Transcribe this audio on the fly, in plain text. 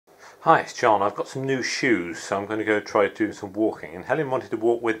Hi, it's John. I've got some new shoes, so I'm going to go try doing some walking, and Helen wanted to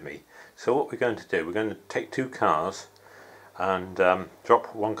walk with me. So what we're going to do, we're going to take two cars and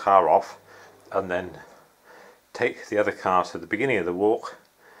drop one car off, and then take the other car to the beginning of the walk,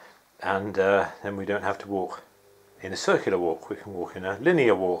 and then we don't have to walk in a circular walk, we can walk in a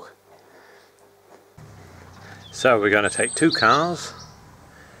linear walk. So we're going to take two cars,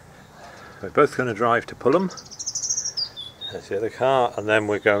 we're both going to drive to Pulham. There's the other car, and then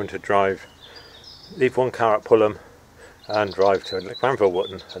we're going to leave one car at Pulham and drive to Glanvilles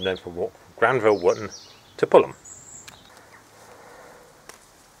Wootton, and then from Glanvilles Wootton to Pulham.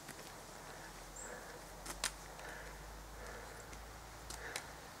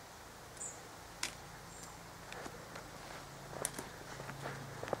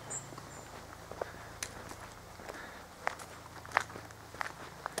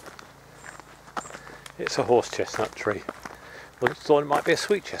 It's a horse chestnut tree. I thought it might be a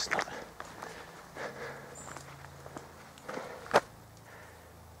sweet chestnut.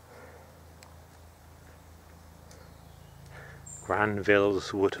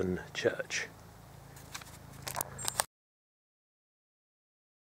 Glanvilles Wootton Church.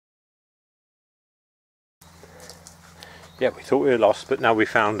 Yeah, we thought we were lost, but now we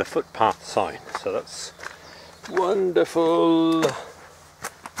found a footpath sign, so that's wonderful.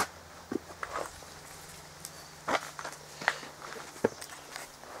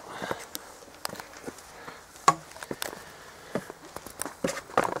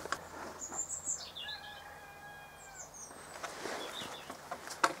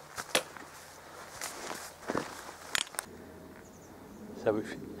 So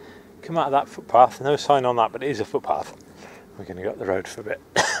we've come out of that footpath, no sign on that, but it is a footpath. We're going to go up the road for a bit.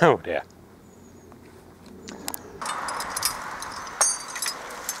 Oh dear.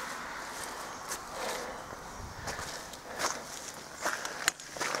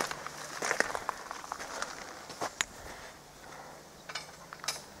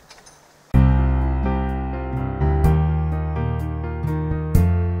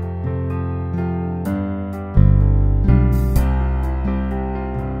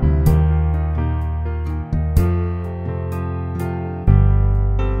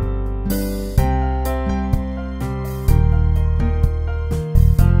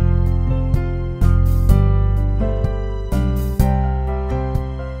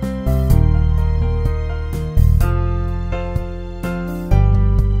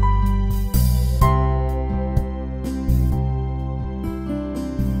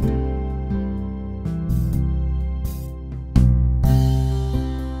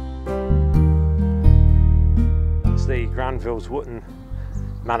 The Glanvilles Wootton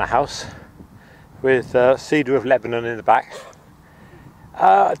Manor House with Cedar of Lebanon in the back.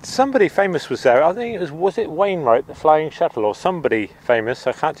 Somebody famous was there. I think was it Wainwright, the Flying Shuttle, or somebody famous.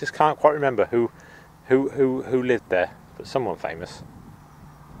 I can't quite remember who lived there, but someone famous.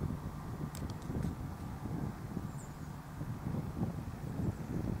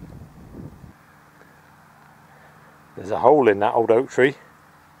 There's a hole in that old oak tree.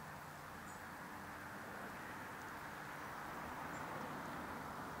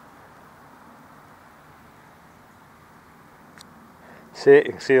 See it,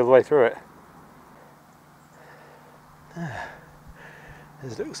 you can see all the way through it.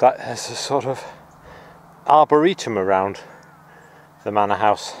 It looks like there's a sort of arboretum around the manor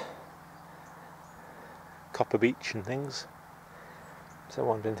house. Copper beech and things.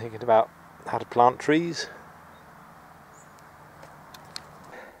 Someone's been thinking about how to plant trees.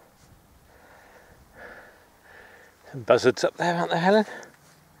 Some buzzards up there, aren't there, Helen?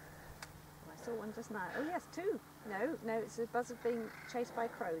 I saw one just now. Oh yes, two. No, it's a buzzard being chased by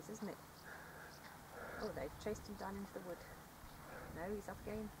crows, isn't it? Oh, they've chased him down into the wood. No, he's up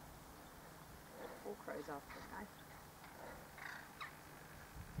again. 4 crows after him now.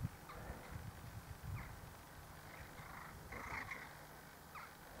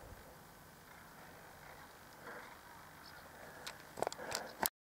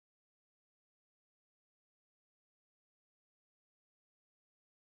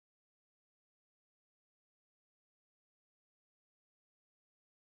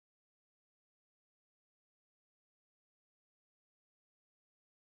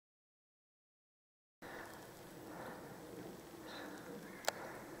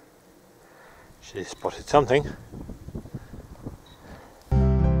 She spotted something.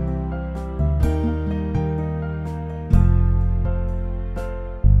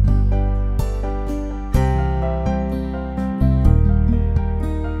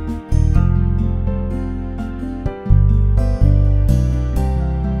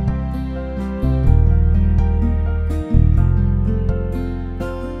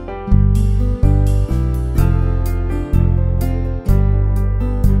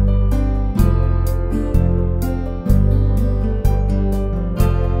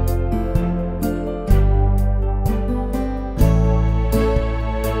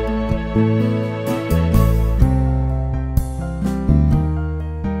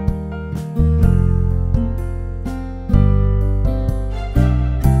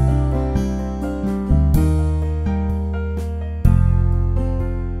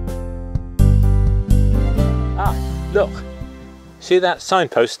 Look, see that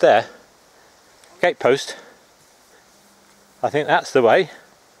signpost there? Gatepost. I think that's the way.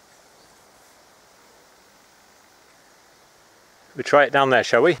 We try it down there,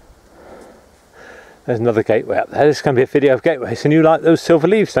 shall we? There's another gateway up there. This is going to be a video of gateways. And you like those silver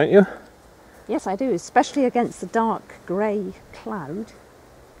leaves, don't you? Yes, I do, especially against the dark grey cloud.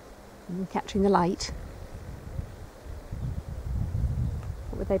 Catching the light.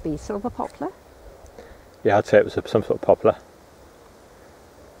 What would they be? Silver poplar? Yeah, I'd say it was some sort of poplar.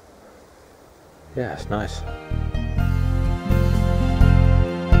 Yeah, it's nice.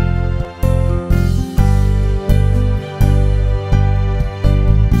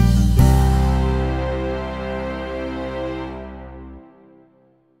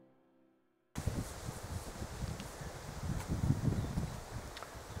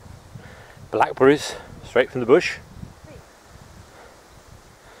 Blackberries, straight from the bush.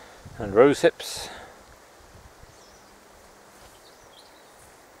 And rose hips.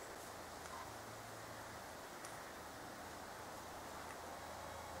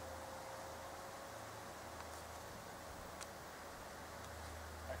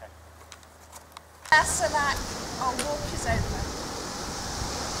 So that our walk is over.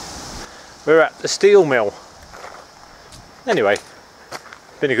 We're at the steel mill. Anyway,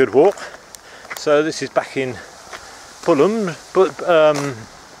 been a good walk. So this is back in Pulham,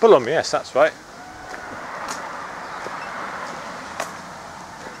 Pulham, yes, that's right.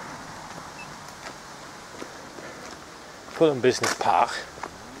 Pulham Business Park.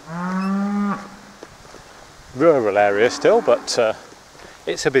 Rural area still, but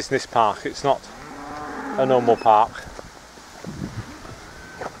it's a business park, it's not a normal park.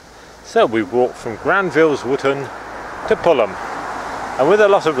 So we've walked from Glanvilles Wootton to Pulham, and with a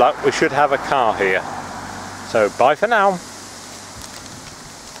lot of luck we should have a car here. So bye for now.